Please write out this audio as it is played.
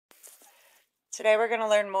Today we're going to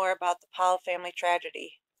learn more about the Powell family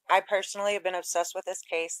tragedy. I personally have been obsessed with this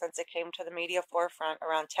case since it came to the media forefront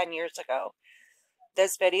around 10 years ago.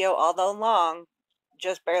 This video, although long,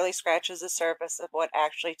 just barely scratches the surface of what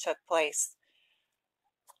actually took place.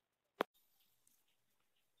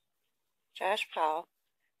 Josh Powell,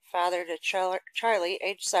 father to Charlie,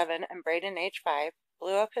 age 7, and Braden, age 5,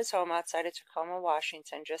 blew up his home outside of Tacoma,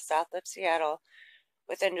 Washington, just south of Seattle,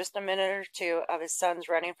 within just a minute or two of his sons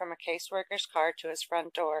running from a caseworker's car to his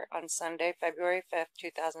front door on Sunday, February 5,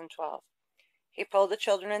 2012. He pulled the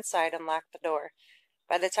children inside and locked the door.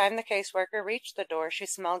 By the time the caseworker reached the door, she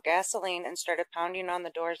smelled gasoline and started pounding on the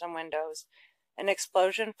doors and windows. An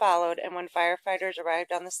explosion followed, and when firefighters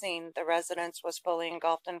arrived on the scene, the residence was fully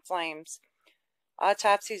engulfed in flames.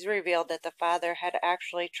 Autopsies revealed that the father had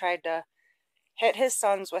actually tried to hit his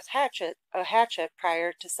sons with a hatchet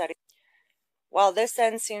prior to setting. While this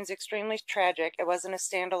end seems extremely tragic, it wasn't a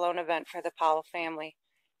standalone event for the Powell family.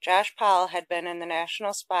 Josh Powell had been in the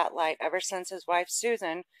national spotlight ever since his wife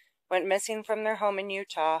Susan went missing from their home in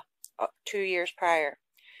Utah 2 years prior.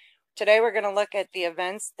 Today we're going to look at the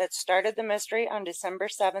events that started the mystery on December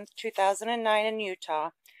 7, 2009 in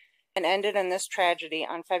Utah and ended in this tragedy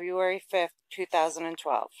on February 5,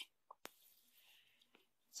 2012.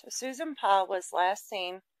 So Susan Powell was last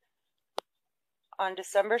seen on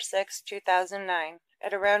December 6, 2009.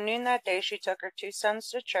 At around noon that day, she took her 2 sons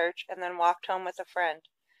to church and then walked home with a friend.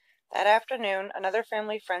 That afternoon, another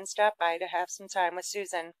family friend stopped by to have some time with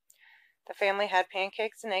Susan. The family had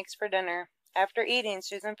pancakes and eggs for dinner. After eating,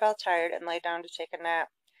 Susan felt tired and lay down to take a nap.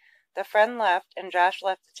 The friend left, and Josh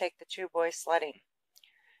left to take the 2 boys sledding.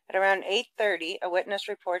 At around 8:30, a witness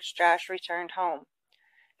reports Josh returned home.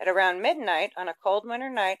 At around midnight, on a cold winter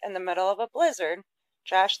night in the middle of a blizzard,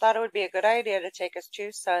 Josh thought it would be a good idea to take his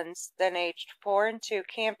 2 sons, then aged 4 and 2,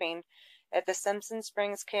 camping at the Simpson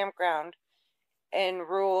Springs campground in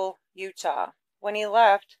rural Utah. When he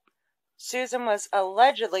left, Susan was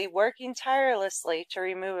allegedly working tirelessly to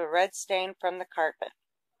remove a red stain from the carpet.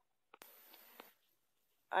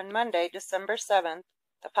 On Monday, December 7th,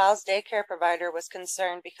 the Powell's daycare provider was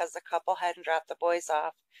concerned because the couple hadn't dropped the boys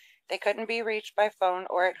off. They couldn't be reached by phone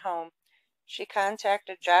or at home. She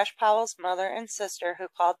contacted Josh Powell's mother and sister, who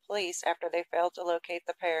called police after they failed to locate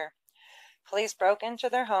the pair. Police broke into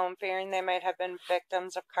their home, fearing they might have been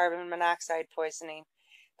victims of carbon monoxide poisoning.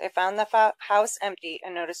 They found the house empty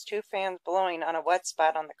and noticed 2 fans blowing on a wet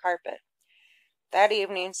spot on the carpet. That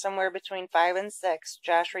evening, somewhere between 5 and 6,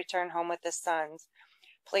 Josh returned home with his sons.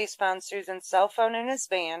 Police found Susan's cell phone in his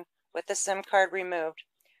van with the SIM card removed.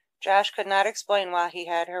 Josh could not explain why he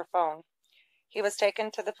had her phone. He was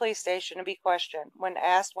taken to the police station to be questioned. When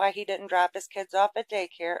asked why he didn't drop his kids off at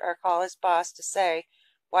daycare or call his boss to say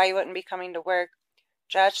why he wouldn't be coming to work,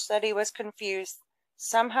 Josh said he was confused,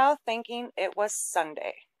 somehow thinking it was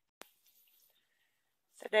Sunday.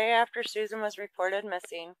 The day after Susan was reported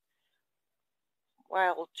missing,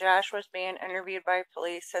 while Josh was being interviewed by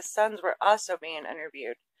police, his sons were also being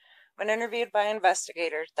interviewed. When interviewed by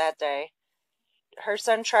investigators that day, her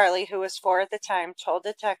son Charlie, who was 4 at the time, told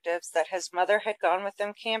detectives that his mother had gone with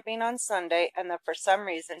them camping on Sunday and that for some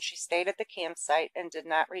reason she stayed at the campsite and did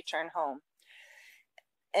not return home.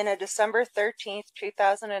 In a December 13,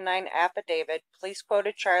 2009 affidavit, police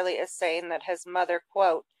quoted Charlie as saying that his mother,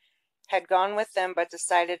 quote, had gone with them but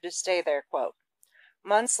decided to stay there, quote.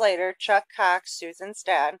 Months later, Chuck Cox, Susan's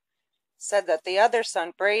dad, said that the other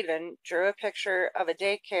son, Braden, drew a picture of at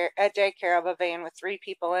daycare of a van with 3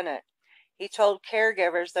 people in it. He told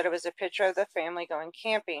caregivers that it was a picture of the family going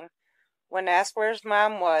camping. When asked where his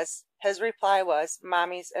mom was, his reply was,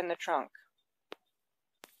 "Mommy's in the trunk."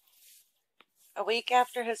 A week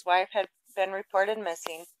after his wife had been reported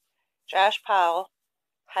missing, Josh Powell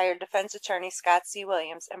hired defense attorney Scott C.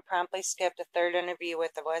 Williams and promptly skipped a 3rd interview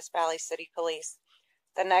with the West Valley City Police.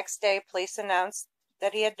 The next day, police announced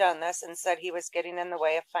that he had done this and said he was getting in the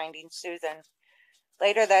way of finding Susan.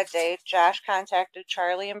 Later that day, Josh contacted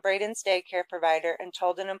Charlie and Braden's daycare provider and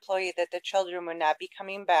told an employee that the children would not be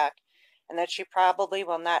coming back and that she probably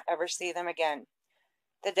will not ever see them again.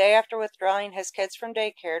 The day after withdrawing his kids from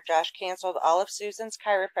daycare, Josh canceled all of Susan's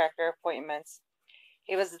chiropractor appointments.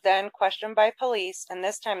 He was then questioned by police, and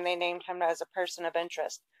this time they named him as a person of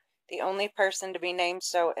interest, the only person to be named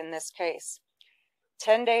so in this case.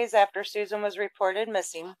 10 days after Susan was reported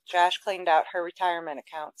missing, Josh cleaned out her retirement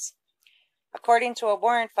accounts. According to a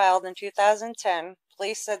warrant filed in 2010,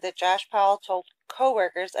 police said that Josh Powell told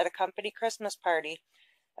co-workers at a company Christmas party,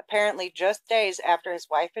 apparently just days after his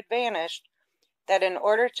wife had vanished, that in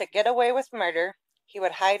order to get away with murder, he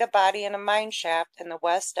would hide a body in a mine shaft in the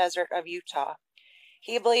west desert of Utah.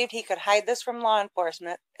 He believed he could hide this from law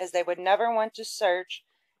enforcement, as they would never want to search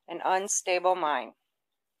an unstable mine.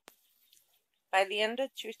 By the end of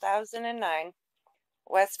 2009,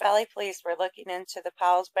 West Valley police were looking into the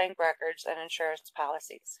Powell's bank records and insurance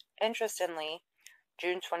policies. Interestingly,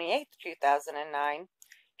 June 28, 2009,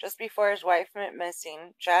 just before his wife went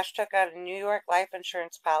missing, Josh took out a New York life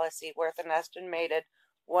insurance policy worth an estimated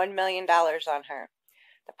 $1 million on her.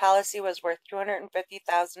 The policy was worth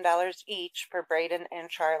 $250,000 each for Braden and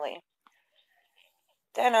Charlie.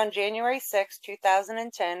 Then on January 6,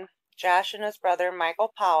 2010, Josh and his brother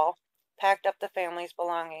Michael Powell packed up the family's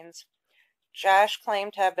belongings. Josh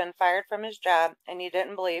claimed to have been fired from his job, and he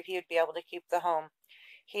didn't believe he would be able to keep the home.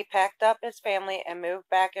 He packed up his family and moved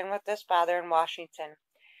back in with his father in Washington.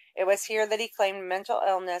 It was here that he claimed mental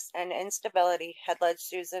illness and instability had led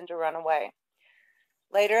Susan to run away.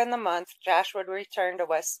 Later in the month, Josh would return to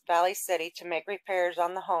West Valley City to make repairs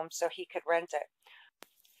on the home so he could rent it.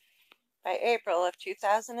 By April of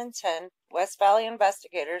 2010, West Valley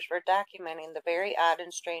investigators were documenting the very odd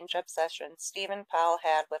and strange obsession Stephen Powell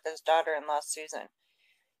had with his daughter-in-law Susan.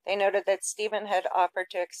 They noted that Stephen had offered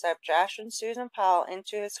to accept Josh and Susan Powell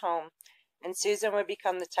into his home, and Susan would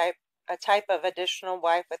become a type of additional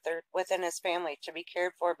wife within his family to be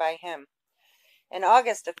cared for by him. In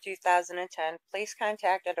August of 2010, police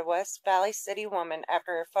contacted a West Valley City woman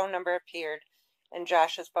after her phone number appeared in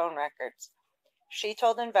Josh's phone records. She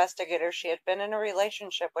told investigators she had been in a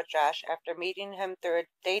relationship with Josh after meeting him through a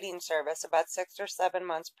dating service about 6 or 7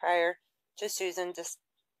 months prior to Susan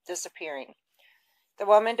disappearing. The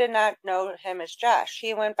woman did not know him as Josh.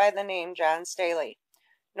 He went by the name John Staley,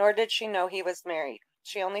 nor did she know he was married.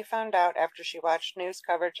 She only found out after she watched news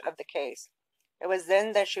coverage of the case. It was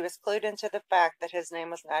then that she was clued into the fact that his name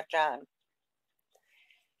was not John.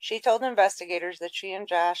 She told investigators that she and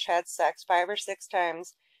Josh had sex 5 or 6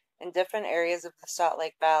 times in different areas of the Salt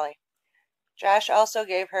Lake Valley. Josh also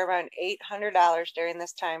gave her around $800 during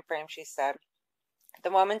this time frame, she said. The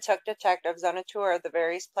woman took detectives on a tour of the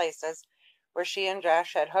various places where she and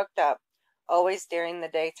Josh had hooked up, always during the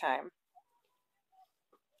daytime.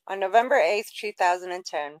 On November 8,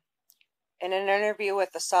 2010, in an interview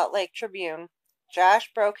with the Salt Lake Tribune,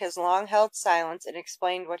 Josh broke his long-held silence and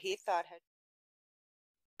explained what he thought had...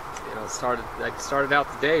 I started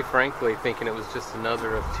out the day, frankly, thinking it was just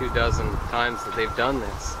another of 24 times that they've done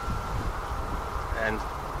this. And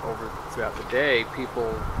throughout the day,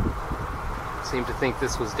 people seem to think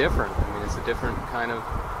this was different. I mean, it's a different kind of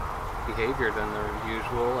behavior than their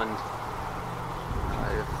usual, and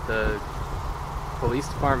if the police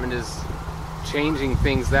department is changing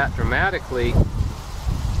things that dramatically,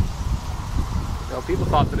 people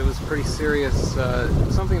thought that it was pretty serious,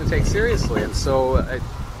 something to take seriously, and so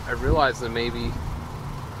I realized that maybe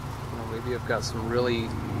I've got some really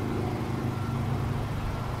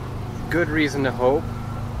good reason to hope.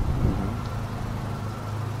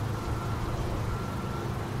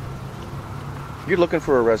 You're looking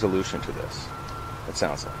for a resolution to this, it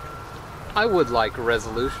sounds like. I would like a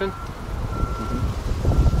resolution.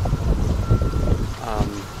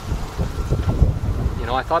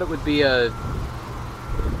 I thought it would be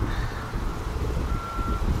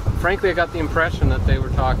frankly, I got the impression that they were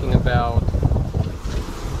talking about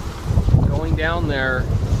going down there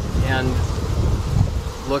and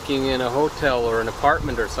looking in a hotel or an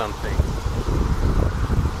apartment or something.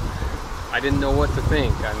 I didn't know what to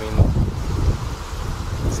think. I mean,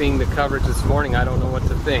 seeing the coverage this morning, I don't know what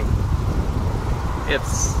to think.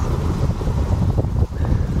 It's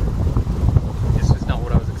just not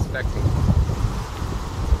what I was expecting.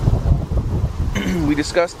 We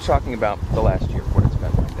discussed talking about the last year, what it's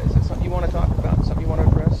been like. Is it something you want to talk about? Something you want to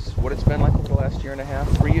address? What it's been like over the last year and a half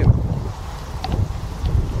for you?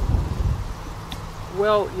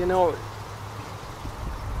 Well,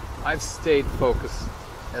 I've stayed focused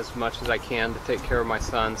as much as I can to take care of my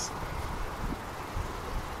sons.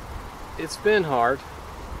 It's been hard.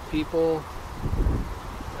 People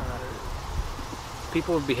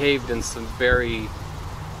have behaved in some very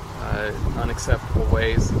unacceptable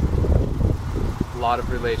ways. A lot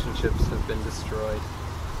of relationships have been destroyed.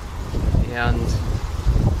 And,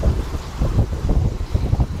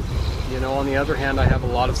 on the other hand, I have a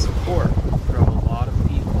lot of support from a lot of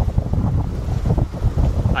people.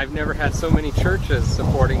 I've never had so many churches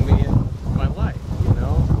supporting me in my life,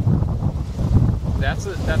 That's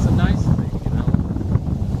a nice thing,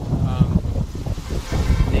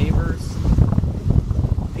 Neighbors,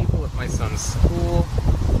 people at my son's school,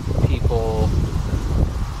 people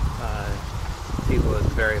at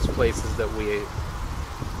various places that we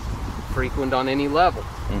frequent on any level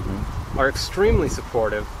are extremely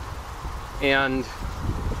supportive. And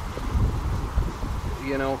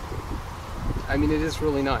you know, I mean, it is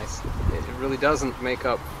really nice. It really doesn't make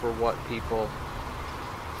up for what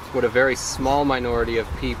a very small minority of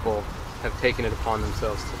people have taken it upon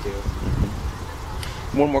themselves to do.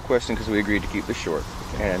 One more question, because we agreed to keep this short,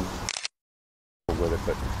 and with it,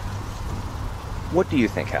 but what do you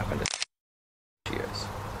think happened to she is?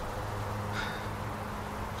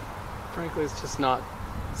 Frankly, it's just not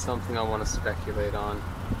something I want to speculate on.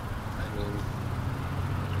 I mean,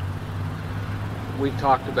 we've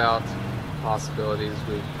talked about possibilities.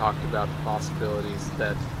 We've talked about the possibilities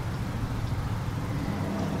that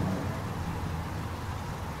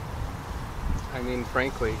I mean,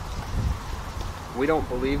 frankly, I don't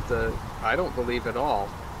believe at all,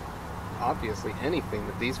 obviously, anything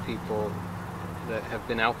that these people that have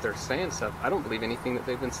been out there saying stuff, I don't believe anything that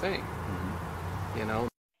they've been saying, you know?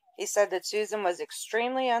 He said that Susan was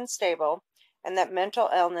extremely unstable and that mental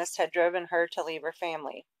illness had driven her to leave her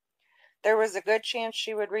family. There was a good chance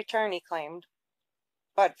she would return, he claimed,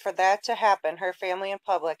 but for that to happen, her family and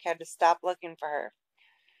public had to stop looking for her.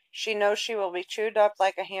 She knows she will be chewed up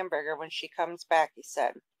like a hamburger when she comes back, he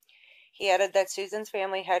said. He added that Susan's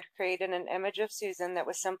family had created an image of Susan that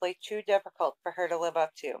was simply too difficult for her to live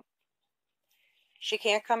up to. She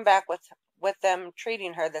can't come back with them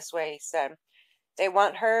treating her this way, he said. They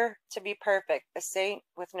want her to be perfect, a saint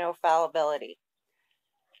with no fallibility.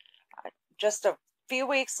 Just a few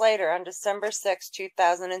weeks later, on December 6,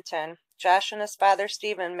 2010, Josh and his father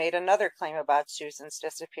Stephen made another claim about Susan's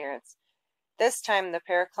disappearance. This time, the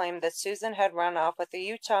pair claimed that Susan had run off with a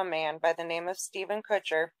Utah man by the name of Stephen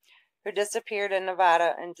Kutcher, who disappeared in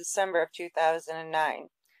Nevada in December of 2009.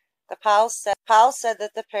 The Powell said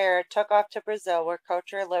that the pair took off to Brazil, where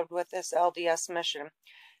Kutcher lived with his LDS mission.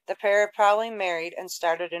 The pair had probably married and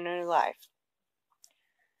started a new life.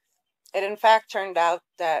 It in fact turned out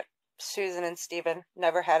that Susan and Stephen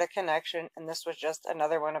never had a connection, and this was just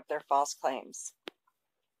another one of their false claims.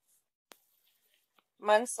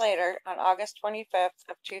 Months later, on August 25th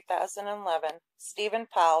of 2011, Stephen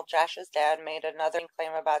Powell, Josh's dad, made another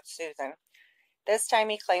claim about Susan. This time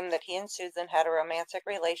he claimed that he and Susan had a romantic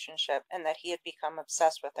relationship and that he had become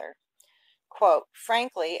obsessed with her. Quote,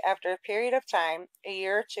 frankly, after a period of time, a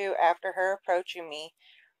year or two after her approaching me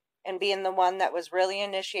and being the one that was really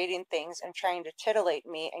initiating things and trying to titillate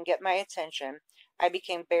me and get my attention, I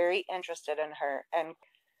became very interested in her. And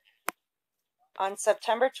on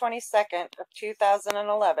September 22nd of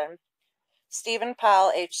 2011, Stephen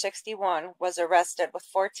Powell, age 61, was arrested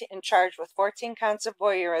and charged with 14 counts of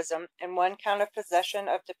voyeurism and 1 count of possession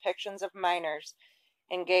of depictions of minors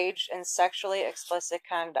engaged in sexually explicit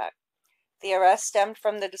conduct. The arrest stemmed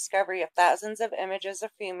from the discovery of thousands of images of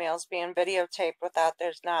females being videotaped without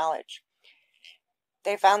their knowledge.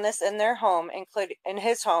 They found this in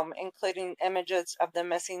his home, including images of the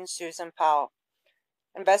missing Susan Powell.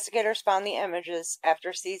 Investigators found the images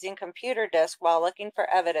after seizing computer disks while looking for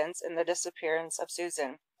evidence in the disappearance of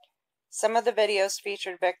Susan. Some of the videos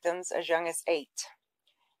featured victims as young as 8.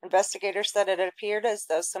 Investigators said it appeared as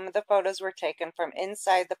though some of the photos were taken from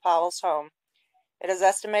inside the Powell's home. It is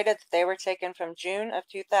estimated that they were taken from June of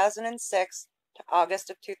 2006 to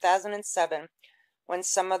August of 2007, when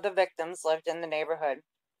some of the victims lived in the neighborhood.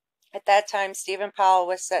 At that time, Stephen Powell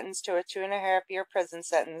was sentenced to a 2.5-year prison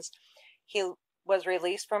sentence. He was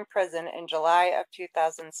released from prison in July of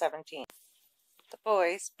 2017. The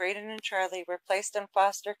boys, Braden and Charlie, were placed in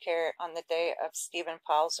foster care on the day of Stephen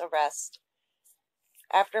Powell's arrest.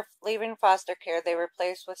 After leaving foster care, they were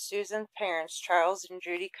placed with Susan's parents, Charles and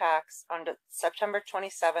Judy Cox, on September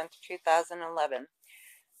 27, 2011.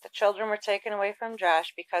 The children were taken away from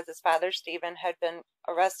Josh because his father, Stephen, had been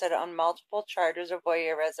arrested on multiple charges of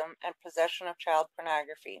voyeurism and possession of child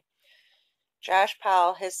pornography. Josh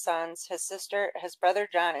Powell, his sons, his sister, his brother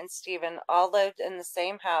John, and Stephen all lived in the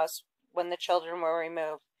same house when the children were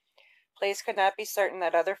removed. Police could not be certain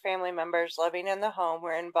that other family members living in the home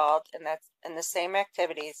were involved in the same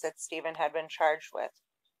activities that Stephen had been charged with.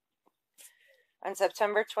 On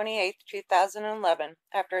September 28, 2011,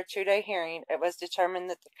 after a 2-day hearing, it was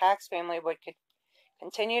determined that the Cox family would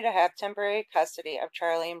continue to have temporary custody of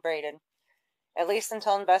Charlie and Braden, at least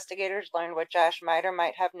until investigators learned what Josh might or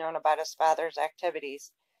might have known about his father's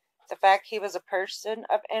activities. The fact he was a person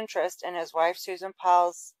of interest in his wife Susan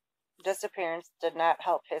Powell's disappearance did not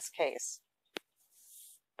help his case.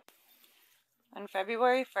 On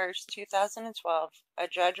February 1, 2012, a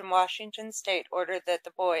judge in Washington state ordered that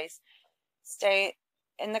the boys stay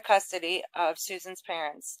in the custody of Susan's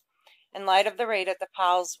parents. In light of the raid at the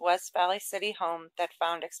Powell's West Valley City home that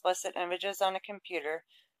found explicit images on a computer,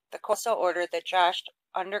 the court also ordered that Josh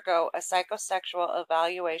undergo a psychosexual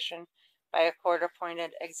evaluation by a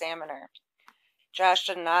court-appointed examiner. Josh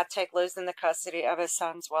did not take losing the custody of his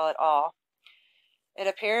sons well at all. It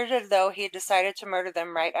appeared as though he had decided to murder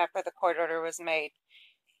them right after the court order was made.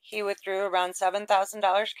 He withdrew around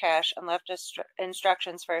 $7,000 cash and left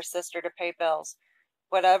instructions for his sister to pay bills.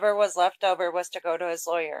 Whatever was left over was to go to his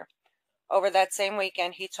lawyer. Over that same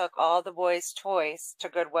weekend, he took all the boys' toys to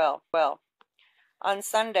Goodwill. On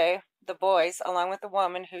Sunday, the boys, along with the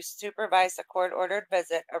woman who supervised the court-ordered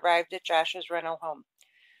visit, arrived at Josh's rental home.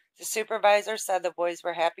 The supervisor said the boys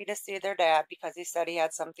were happy to see their dad because he said he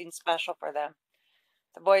had something special for them.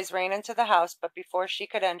 The boys ran into the house, but before she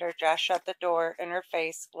could enter, Josh shut the door in her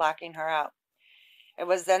face, locking her out. It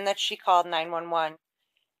was then that she called 911.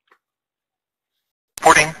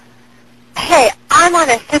 Reporting. Hey, I'm on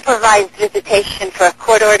a supervised visitation for a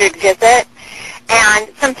court-ordered visit, and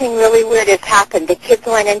something really weird has happened. The kids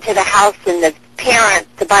went into the house, and the parent,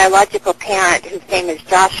 the biological parent, whose name is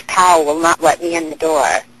Josh Powell, will not let me in the door.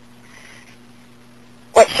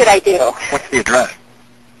 What should I do? What's the address?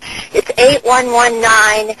 It's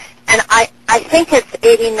 8119, and I think it's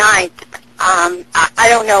 89th. I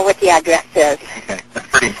don't know what the address is. Okay, that's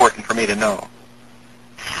pretty important for me to know.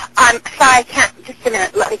 I'm sorry, I can't. Just a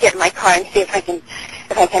minute. Let me get in my car and see if I can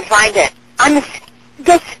find it.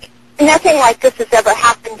 Nothing like this has ever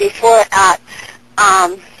happened before at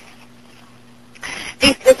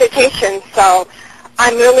these visitations, so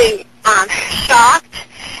I'm really shocked.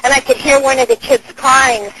 And I could hear one of the kids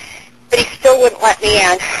crying, but he still wouldn't let me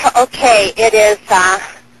in. Okay, it is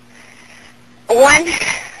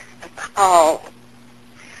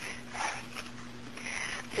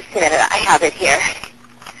just a minute. I have it here.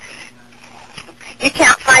 You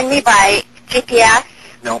can't find me by GPS?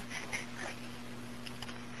 No.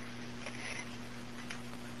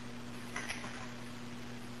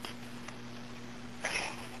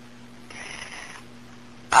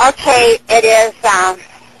 Okay, it is, I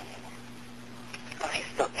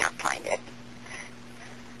still can't find it.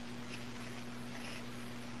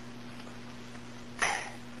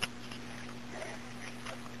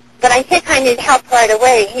 But I think I need help right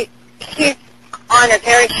away. He's on a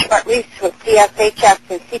very short lease with CSHS,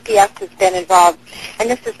 and CPS has been involved. And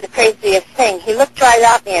this is the craziest thing. He looked right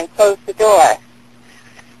at me and closed the door.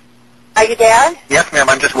 Are you there? Yes, ma'am.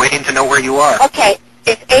 I'm just waiting to know where you are. Okay.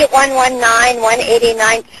 It's 8119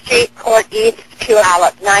 189th Street, Court East,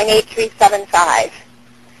 Puyallup, 98375.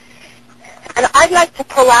 And I'd like to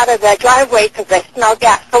pull out of the driveway because I smell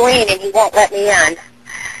gasoline and he won't let me in.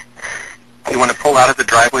 You want to pull out of the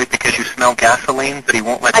driveway because you smell gasoline, but he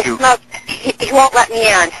won't let you... He won't let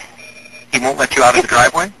me in. He won't let you out of the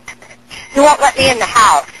driveway? He won't let me in the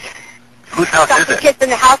house. Whose house is Got the it? kids in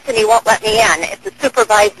the house and he won't let me in. It's a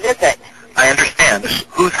supervised visit. I understand.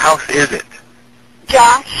 Whose house is it?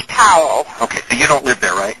 Josh Powell. Okay, so you don't live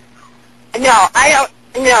there, right? No, I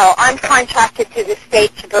don't. No, I'm contracted to the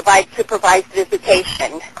state to provide supervised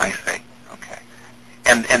visitation. I see. Okay.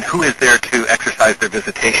 And who is there to exercise their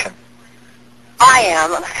visitation? I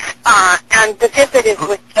am, and the visit is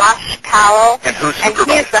with Josh Powell. And who And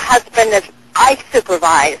supervises? he's the husband that I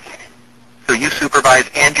supervise. So you supervise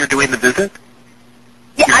and you're doing the visit?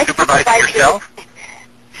 Yeah, You supervise yourself?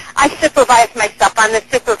 I supervise myself. I'm the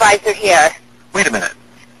supervisor here. Wait a minute.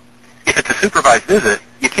 If it's a supervised visit,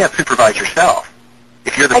 you can't supervise yourself.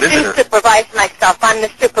 If you're the I visitor... do supervise myself. I'm the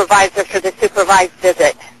supervisor for the supervised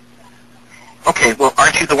visit. Okay, well,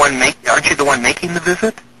 aren't you the one making the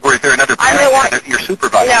visit? Or is there another I'm parent the one- that you're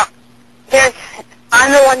supervising? No,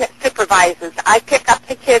 I'm the one that supervises. I pick up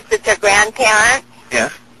the kids at their grandparents.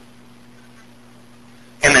 Yes.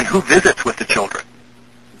 And then who visits with the children?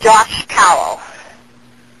 Josh Powell.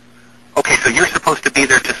 Okay, so you're supposed to be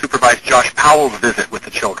there to supervise Josh Powell's visit with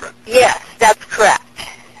the children. Yes, that's correct.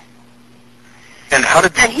 And how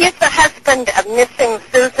did... And he's the husband of missing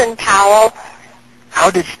Susan Powell.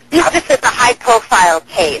 This is a high-profile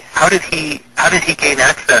case. How did he gain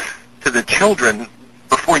access to the children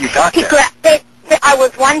before you got there? I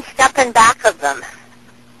was one step in back of them.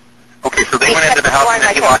 Okay, so they went into the house and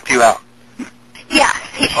then he locked you out. Yes,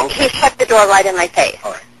 he shut the door right in my face.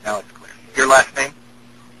 All right, now it's clear. Your last name?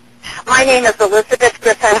 My name is Elizabeth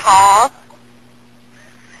Griffin Hall.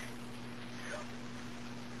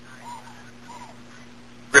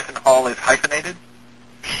 Griffin Hall is hyphenated?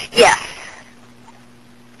 Yes.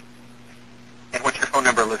 And what's your phone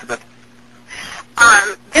number, Elizabeth?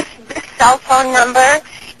 This cell phone number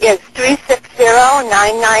is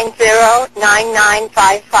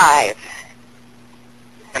 360-990-9955.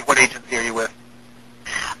 And what agency are you with?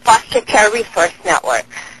 Foster Care Resource Network.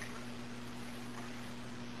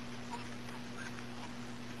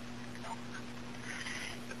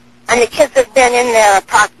 And the kids have been in there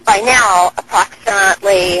by now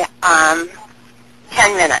approximately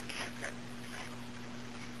 10 minutes.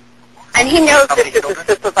 And he knows How this many is children?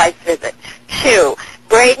 a supervised visit. 2.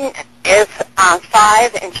 Braden is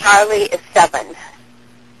 5 and Charlie is 7.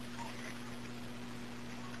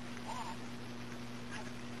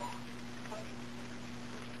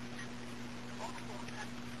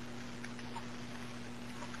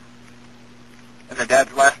 And the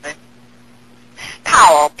dad's last name?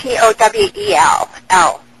 Powell, P-O-W-E-L,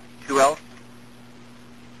 L. 2 L's?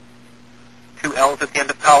 2 L's at the end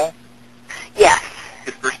of Powell? Yes.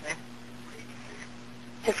 His first name?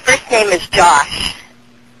 His first name is Josh.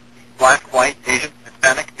 Black, white, Asian,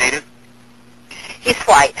 Hispanic, native? He's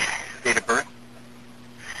white. Date of birth?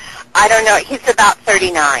 I don't know. He's about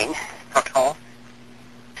 39. How tall?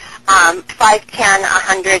 5'10",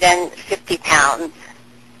 150 pounds.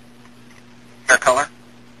 Hair color?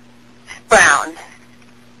 Brown.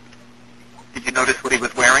 Did you notice what he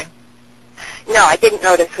was wearing? No, I didn't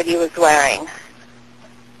notice what he was wearing.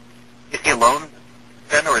 Is he alone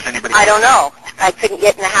then, or is anybody I else? don't know. I couldn't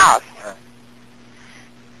get in the house.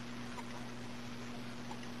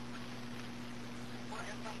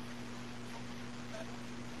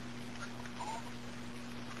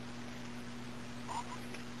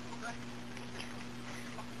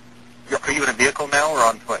 Are you in a vehicle now or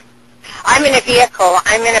on foot? I'm in a vehicle.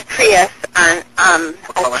 I'm in a Prius, a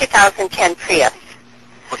color? 2010 Prius,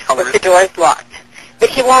 What color with is the doors locked. But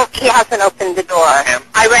he hasn't opened the door. Ma'am,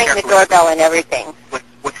 I rang the careful. doorbell and everything.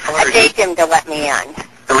 What color I is begged him to let me in.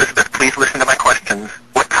 Elizabeth, please listen to my questions.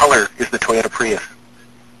 What color is the Toyota Prius?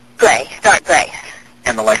 Gray, dark gray.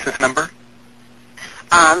 And the license number?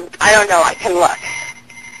 I don't know. I can look.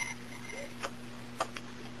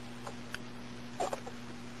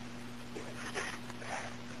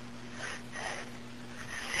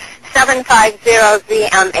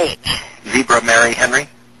 ZM8. Zebra Mary Henry?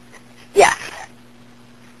 Yes.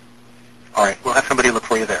 All right, we'll have somebody look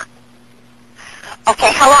for you there.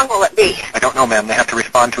 Okay, how long will it be? I don't know, ma'am. They have to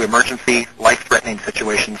respond to emergency, life-threatening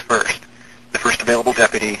situations first. The first available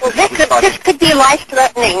deputy Well, is responding. this could be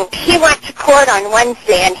life-threatening. He went to court on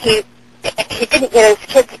Wednesday, and he didn't get his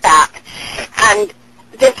kids back. And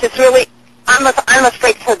this is really, I'm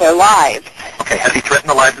afraid for their lives. Okay, has he threatened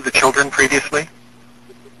the lives of the children previously?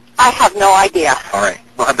 I have no idea. All right,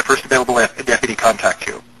 we'll have the first available deputy contact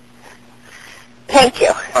you. Thank you.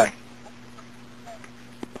 Bye.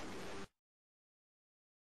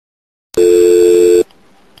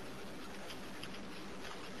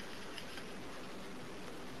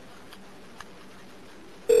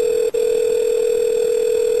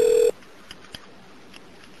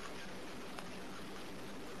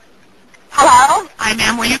 Hello? Hi,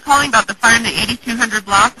 ma'am. Were you calling about the fire in the 8200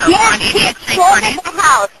 block of Yes, 188th he Street, exploded Cordy? the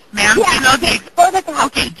house. Ma'am, Yes, do you know he the exploded the house.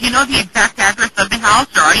 okay? Do you know the exact address of the house,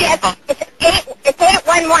 or are you Yes, supposed? it's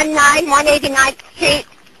 8119 189th Street,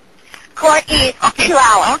 Court East, Okay. 2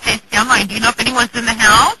 hours. Okay, stand line. Do you know if anyone's in the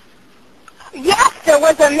house? Yes, there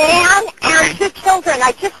was a man and Okay. 2 children.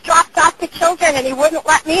 I just dropped off the children, and he wouldn't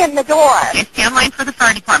let me in the door. Okay, stand line for the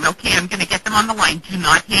fire department. Okay, I'm going to get them on the line. Do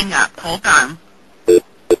not hang up. Hold on.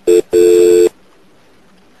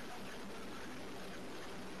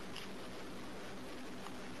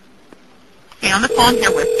 Stay on the phone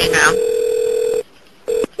here with me, ma'am.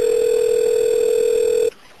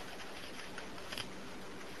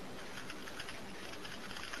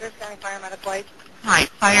 There's County Fire Medical Aid. Hi,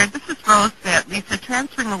 fire. This is Rose. Lisa,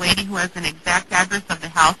 transferring a lady who has an exact address of the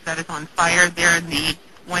house that is on fire there in the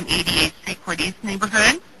 188th Street, Court East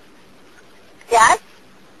neighborhood. Yes?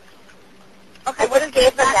 Okay, I would have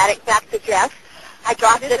gave them that exact address. I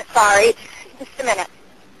dropped it, sorry. Just a minute.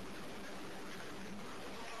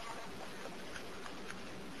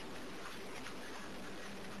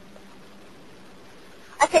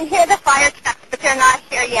 I can hear the fire trucks, but they're not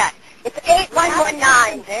here yet. It's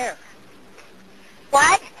 8119. There.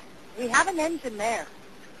 What? We have an engine there.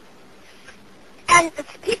 And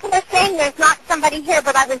people are saying there's not somebody here,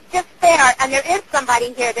 but I was just there, and there is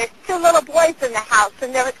somebody here. There's 2 little boys in the house,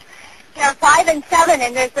 and they're 5 and 7,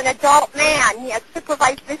 and there's an adult man. He has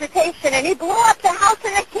supervised visitation, and he blew up the house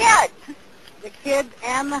and the kids. The kids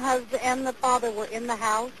and the husband and the father were in the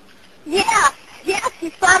house? Yes, he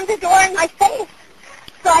slammed the door in my face.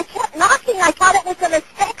 So I kept knocking. I thought it was a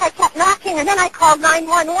mistake. I kept knocking, and then I called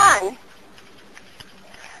 911.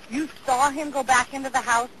 You saw him go back into the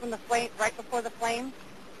house when the flame, right before the flame?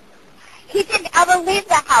 He didn't ever leave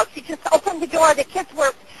the house. He just opened the door. The kids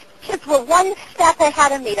were 1 step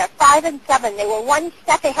ahead of me. They're 5 and 7. They were 1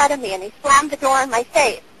 step ahead of me, and he slammed the door in my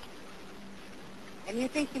face. And you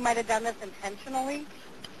think he might have done this intentionally?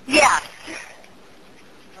 Yes.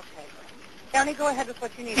 Okay. County, go ahead with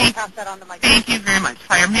what you need. I'll pass that on to my Thank you very much,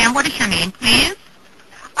 fire. Ma'am, what is your name, please?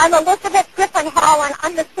 I'm Elizabeth Griffin Hall, and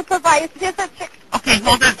I'm the supervised visitor. Okay,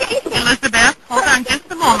 hold on. Elizabeth, hold on just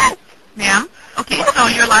a moment, ma'am. Okay, so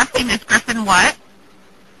your last name is Griffin what?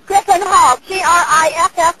 Griffin Hall, Griffin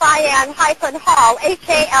hyphen Hall,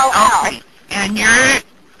 Hall. Okay, and your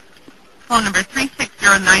phone number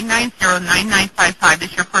 360-990-9955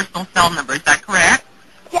 is your personal cell number. Is that correct?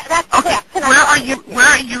 Yeah, that's Okay. correct. Where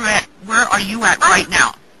are you at right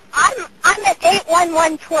now? I'm at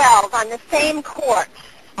 81112 on the same court.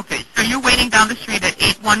 Okay, so you're waiting down the street at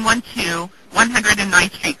 8112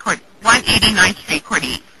 109th Street Court, 189th Street Court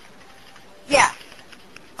East. Yes.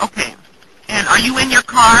 Okay. And are you in your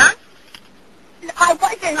car? I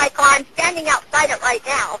was in my car. I'm standing outside it right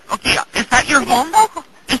now. Okay. Is that your home?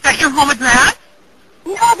 Is that your home address?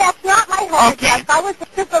 No, that's not my home Okay. address. I was the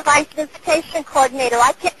supervised visitation coordinator.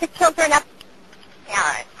 I picked the children up.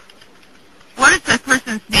 Parents. What is this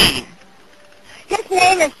person's name? His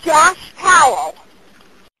name is Josh Powell.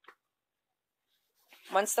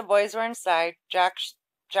 Once the boys were inside, Josh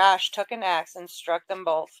took an axe and struck them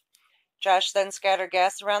both. Josh then scattered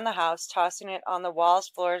gas around the house, tossing it on the walls,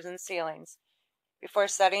 floors, and ceilings. Before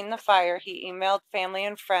setting the fire, he emailed family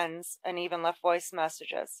and friends and even left voice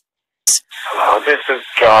messages. Hello, this is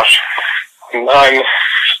Josh. I'm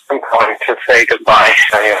calling to say goodbye.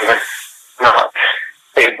 I am not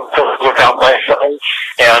able to live without my son,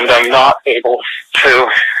 and I'm not able to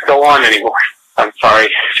go on anymore. I'm sorry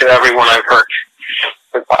to everyone I've hurt.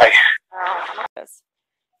 Goodbye.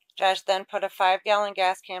 Josh then put a 5-gallon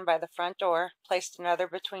gas can by the front door, placed another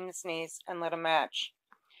between his knees, and lit a match.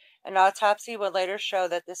 An autopsy would later show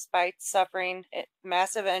that despite suffering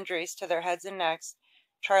massive injuries to their heads and necks,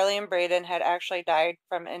 Charlie and Braden had actually died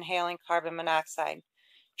from inhaling carbon monoxide.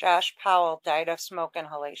 Josh Powell died of smoke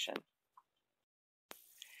inhalation.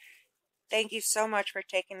 Thank you so much for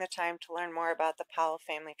taking the time to learn more about the Powell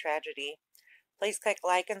family tragedy. Please click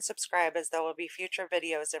like and subscribe, as there will be future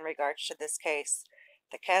videos in regards to this case.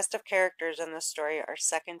 The cast of characters in this story are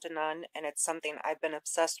second to none, and it's something I've been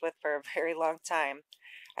obsessed with for a very long time.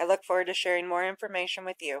 I look forward to sharing more information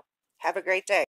with you. Have a great day.